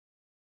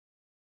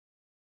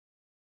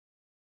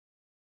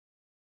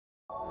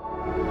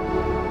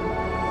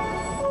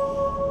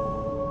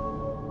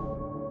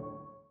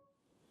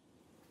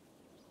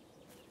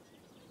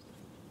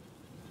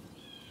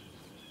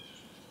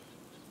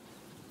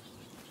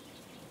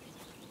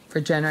For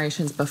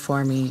generations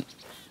before me,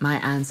 my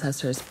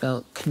ancestors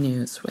built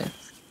canoes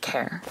with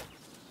care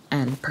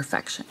and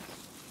perfection.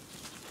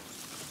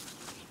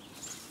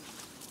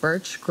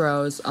 Birch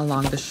grows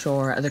along the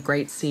shore of the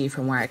Great Sea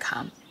from where I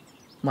come,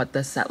 what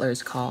the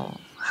settlers call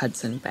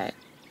Hudson Bay,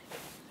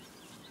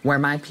 where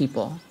my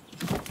people,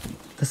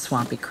 the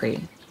Swampy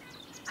Cree,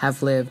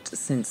 have lived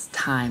since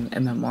time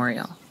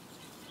immemorial.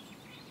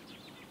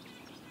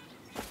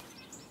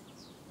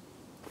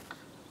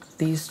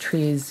 These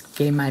trees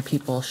gave my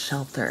people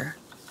shelter,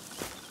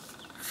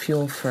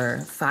 fuel for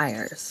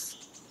fires,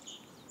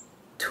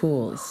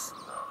 tools,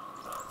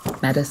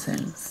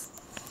 medicines.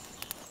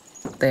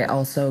 They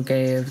also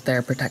gave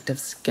their protective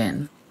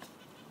skin,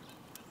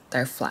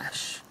 their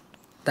flesh,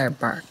 their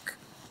bark.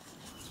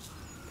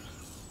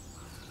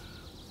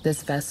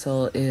 This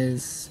vessel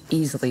is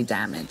easily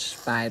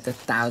damaged by the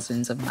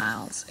thousands of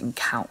miles and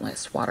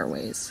countless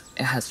waterways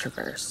it has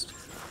traversed.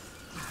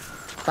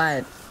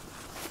 But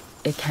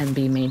it can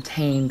be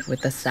maintained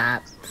with the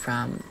sap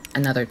from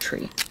another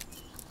tree.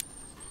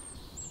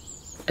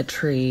 A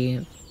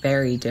tree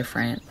very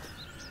different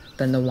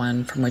than the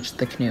one from which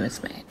the canoe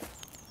is made.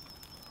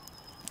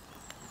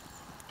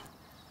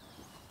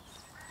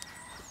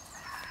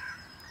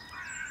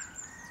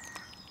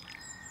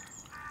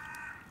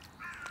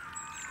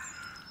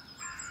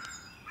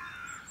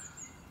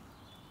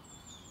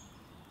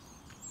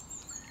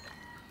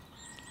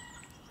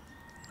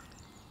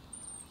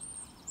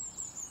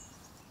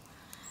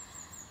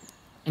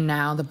 And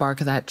now the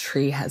bark of that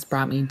tree has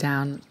brought me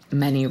down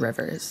many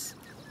rivers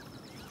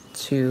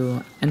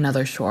to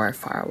another shore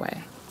far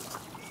away,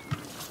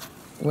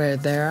 where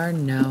there are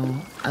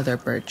no other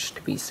birch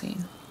to be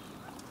seen.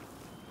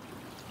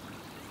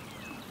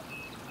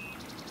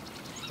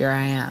 Here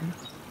I am,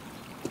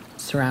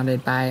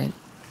 surrounded by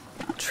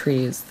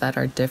trees that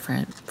are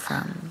different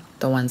from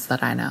the ones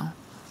that I know.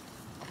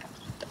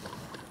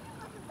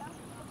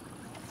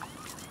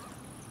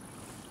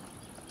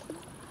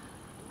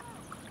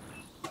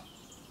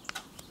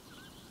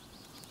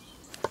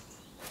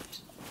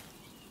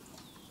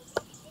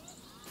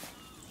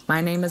 My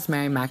name is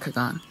Mary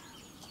Mackagonne.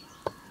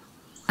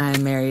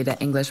 I'm married to an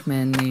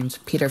Englishman named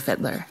Peter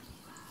Fidler,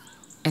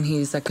 and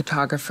he's a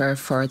cartographer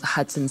for the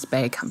Hudson's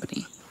Bay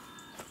Company,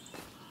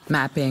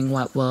 mapping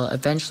what will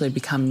eventually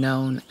become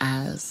known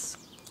as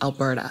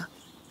Alberta.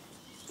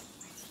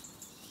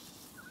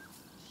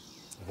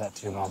 Give that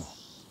to your mom.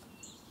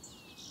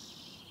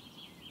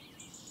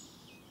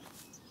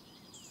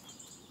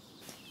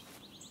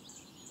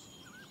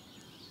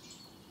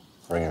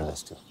 Bring her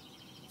this too.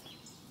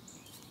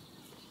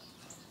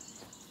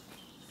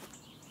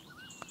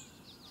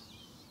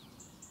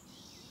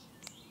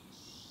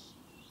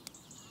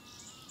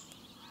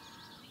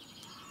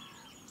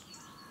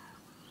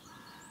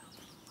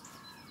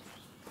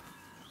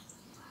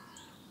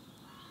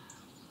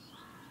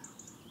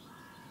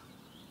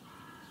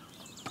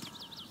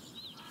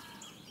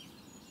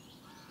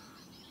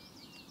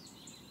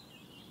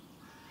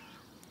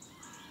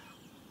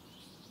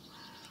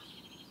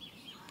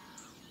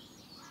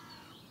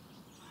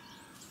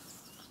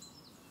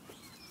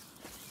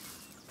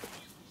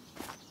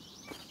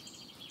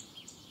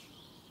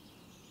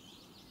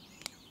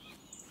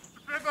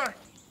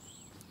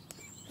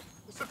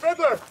 Mr.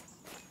 Fidler!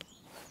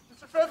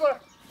 Mr. Fidler!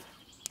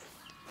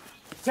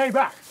 Stay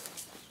back!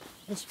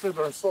 Mr.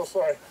 Fidler, I'm so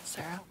sorry.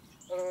 Sarah?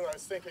 I don't know what I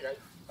was thinking.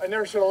 I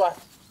never should have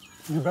left.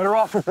 You're better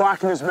off with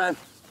Black and his men.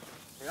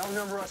 They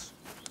outnumber us.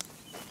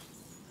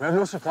 We have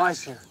no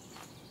supplies here.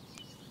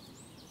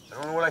 I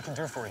don't know what I can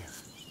do for you.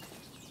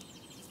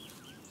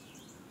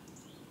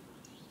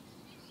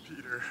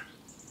 Peter.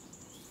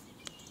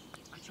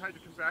 I tried to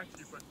come back to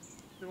you, but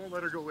they won't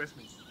let her go with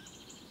me.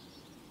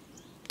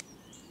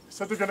 They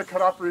said they're gonna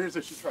cut off her ears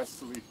if she tries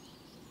to leave.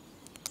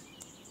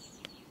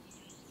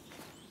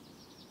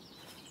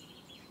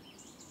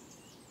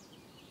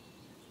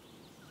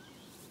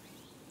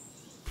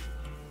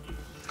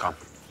 Come.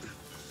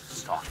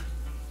 Let's talk.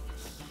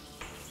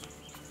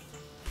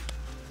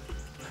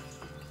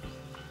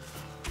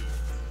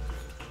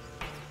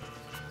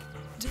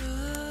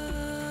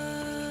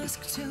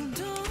 Dusk till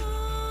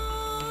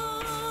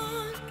dawn,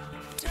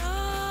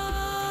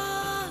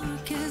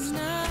 dark as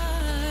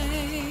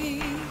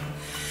night,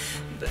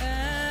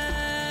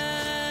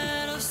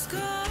 battle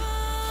scarred,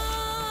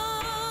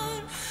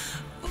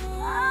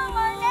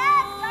 born to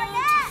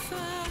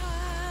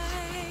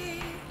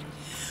fight,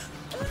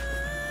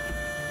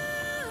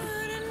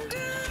 blood and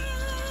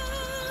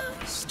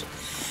dust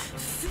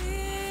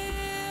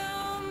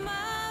fill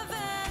my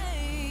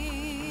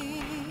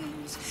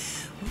veins,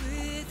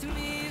 with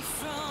me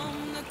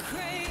from the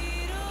cradle.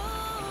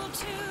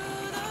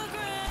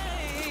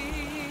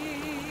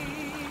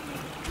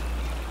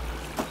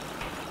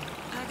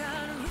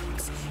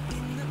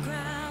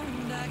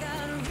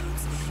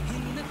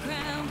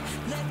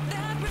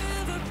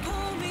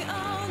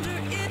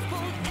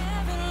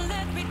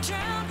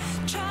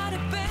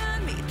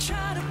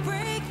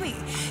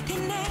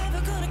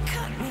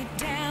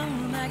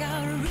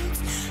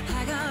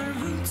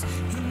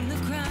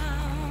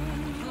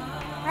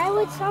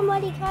 would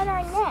somebody cut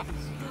our necks?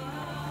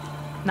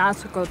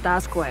 Nasuko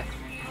Daskwe.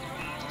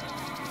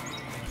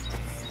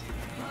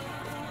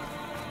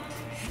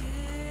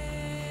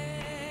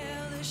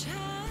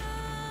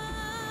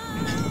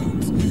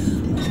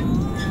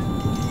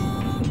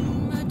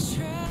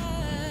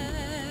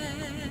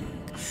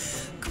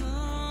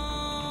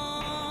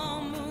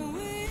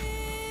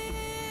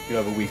 You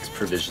have a week's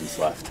provisions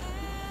left.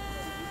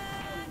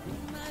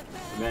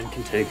 The men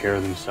can take care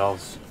of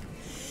themselves.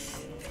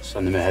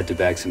 Send them ahead to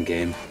bag some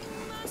game.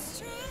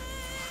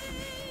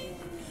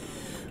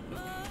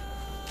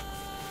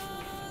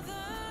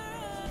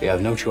 They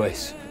have no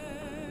choice.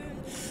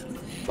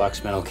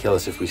 Black's men will kill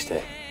us if we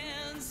stay.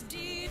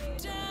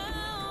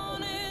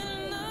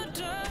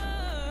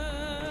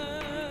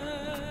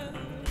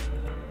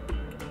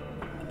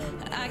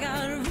 I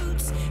got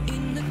roots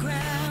in the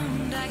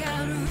ground. I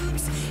got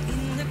roots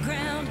in the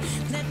ground.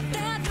 Let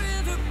that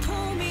river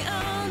pull me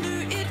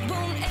under. It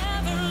won't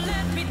ever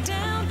let me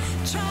down.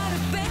 Try to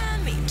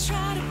bend me,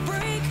 try to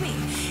break me.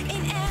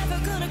 Ain't ever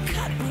gonna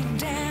cut me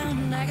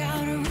down. I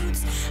got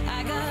roots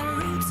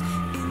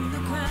in the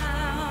ground.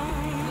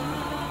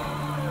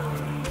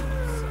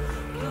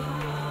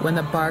 When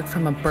the bark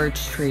from a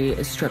birch tree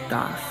is stripped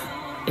off,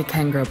 it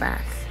can grow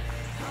back.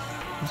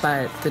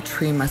 But the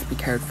tree must be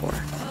cared for.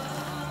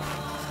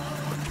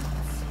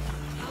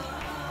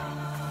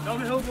 Down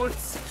the hill,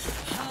 boys.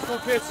 Go,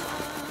 kids.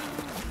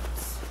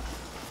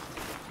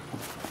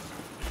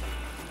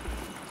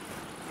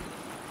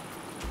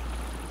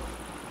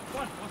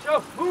 Come on, watch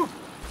out. Move.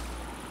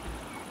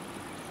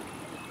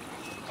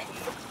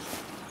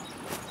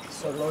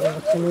 Start loading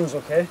the canoes,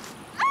 okay?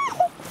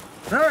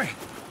 Hurry.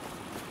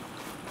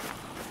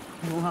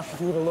 You don't have to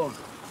do it alone.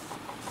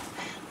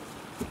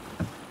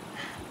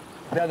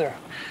 Together.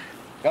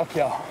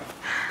 Gakyo.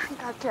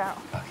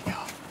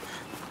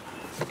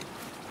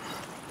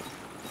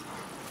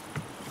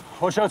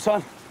 Watch out,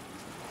 son.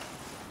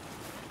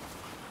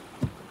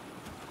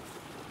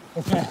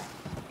 Okay.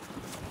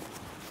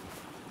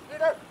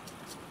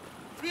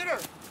 Peter!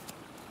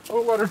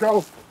 Don't let her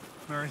go.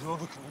 Mary, load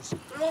the canoes.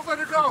 Don't let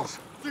her go.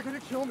 You're gonna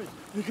kill me.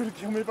 You're gonna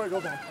kill me if I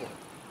go back for it.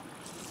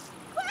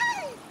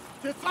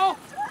 Get Salt!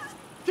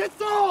 Get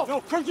Salt!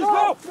 No, Curtis,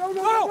 no!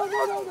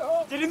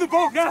 No! Get in the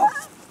boat now!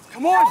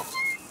 Come on!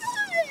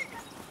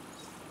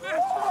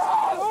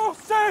 Oh,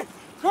 stay!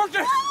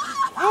 Curtis!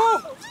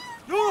 No!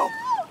 No!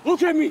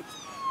 Look at me!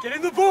 Get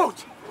in the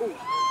boat!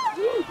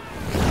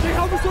 They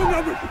have us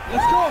outnumbered!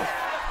 Let's go!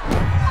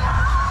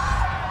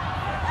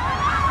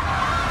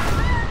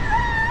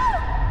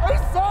 I'm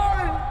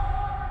sorry!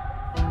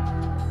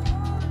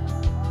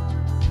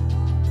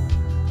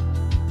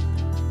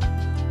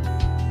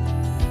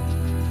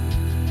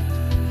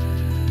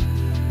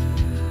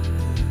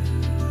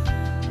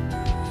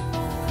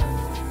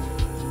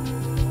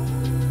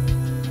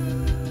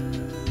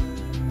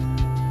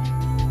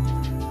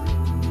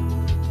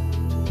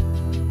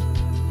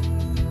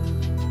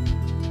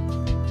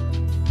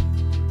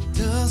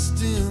 Dust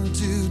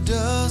into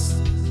dust,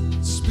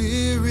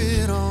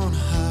 spirit on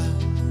high.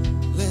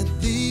 Let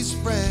these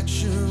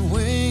fractured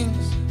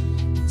wings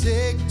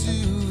take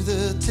to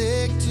the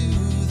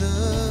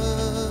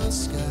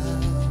sky.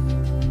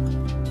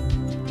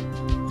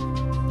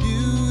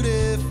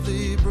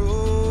 Beautifully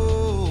broken.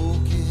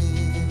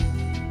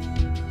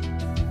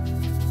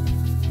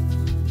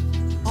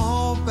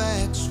 All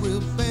backs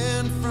will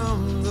bend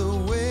from the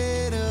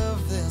weight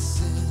of their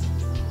sin.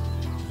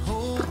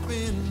 Hope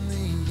in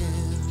the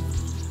end.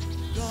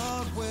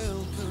 God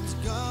welcomes,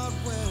 God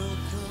welcomes.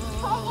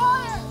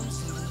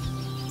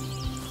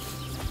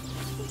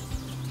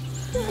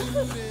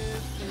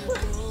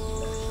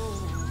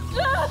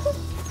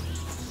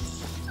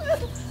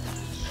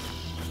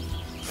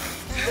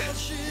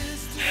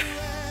 Ashes to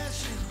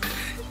ashes,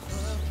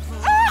 up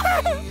from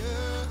the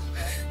earth.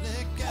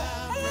 Let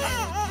God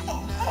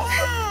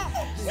recognize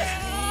this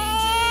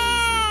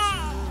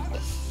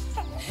angel's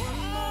return. One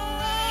more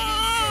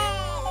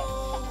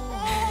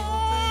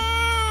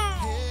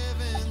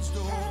heaven's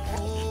door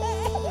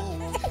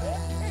open.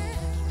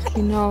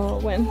 You know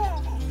when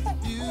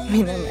me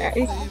and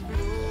Mary.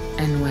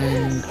 And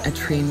when a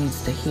tree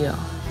needs to heal,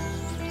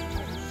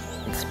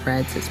 it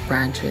spreads its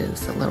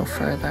branches a little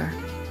further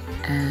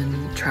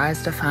and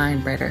tries to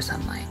find brighter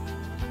sunlight.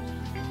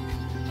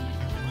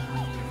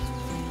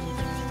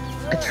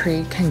 A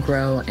tree can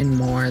grow in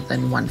more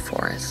than one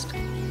forest.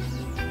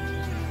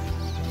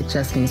 It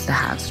just needs to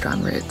have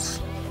strong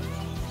roots.